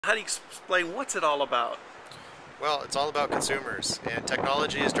How do you explain what's it all about? Well, it's all about consumers, and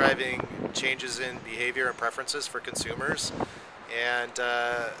technology is driving changes in behavior and preferences for consumers, and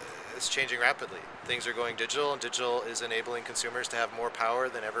it's changing rapidly. Things are going digital, and digital is enabling consumers to have more power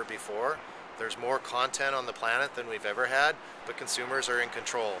than ever before. There's more content on the planet than we've ever had, but consumers are in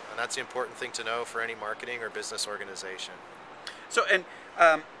control, and that's the important thing to know for any marketing or business organization. So, and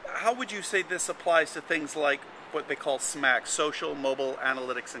how would you say this applies to things like what they call SMAC, social, mobile,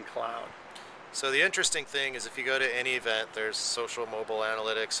 analytics, and cloud? So the interesting thing is if you go to any event, there's social, mobile,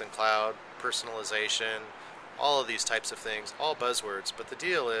 analytics, and cloud, personalization, all of these types of things, all buzzwords. But the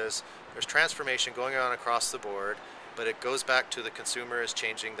deal is there's transformation going on across the board, but it goes back to the consumer is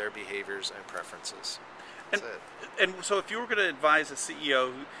changing their behaviors and preferences. And That's it. and so, if you were going to advise a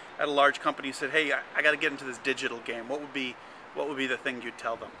CEO at a large company who said, "Hey, I got to get into this digital game," what would be the thing you'd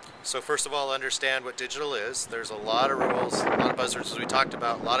tell them? So first of all, understand what digital is. There's a lot of rules, a lot of buzzwords as we talked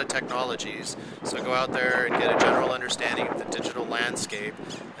about, a lot of technologies. So go out there and get a general understanding of the digital landscape.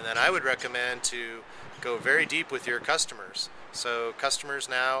 And then I would recommend to go very deep with your customers. So customers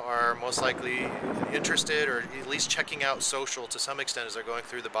now are most likely interested or at least checking out social to some extent as they're going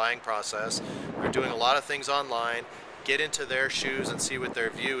through the buying process. They're doing a lot of things online. Get into their shoes and see what their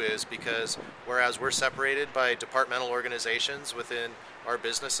view is, because whereas we're separated by departmental organizations within our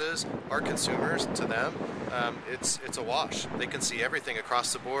businesses, our consumers, to them, it's a wash. They can see everything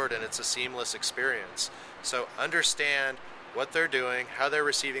across the board and it's a seamless experience. So understand what they're doing, how they're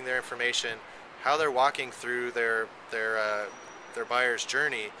receiving their information, how they're walking through their buyer's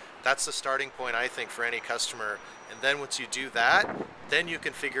journey. That's the starting point, I think, for any customer. And then once you do that, then you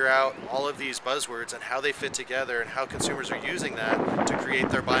can figure out all of these buzzwords and how they fit together and how consumers are using that to create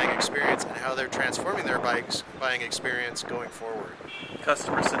their buying experience and how they're transforming their buying experience going forward.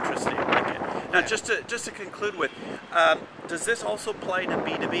 Customer centricity, I like it. Now, just to conclude with, does this also apply to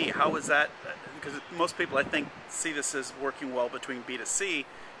B2B? How is that? Because most people, I think, see this as working well between B2C,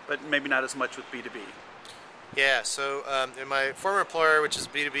 but maybe not as much with B2B. Yeah, so in my former employer, which is a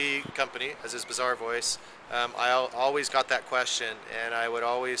B2B company, as is Bazaar Voice, always got that question, and I would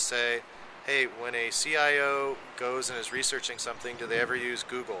always say, hey, when a CIO goes and is researching something, do they ever use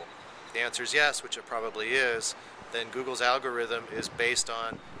Google? The answer is yes, which it probably is. Then Google's algorithm is based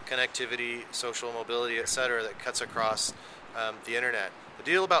on connectivity, social mobility, etc., that cuts across the internet. The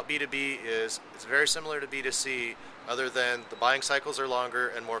deal about B2B is it's very similar to B2C, other than the buying cycles are longer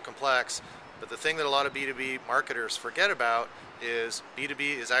and more complex. But the thing that a lot of B2B marketers forget about is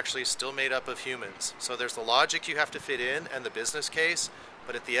B2B is actually still made up of humans. So there's the logic you have to fit in and the business case,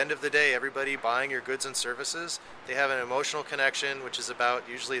 but at the end of the day, everybody buying your goods and services, they have an emotional connection, which is about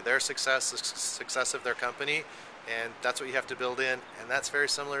usually their success, the success of their company, and that's what you have to build in, and that's very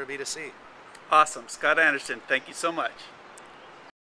similar to B2C. Awesome. Scott Anderson, thank you so much.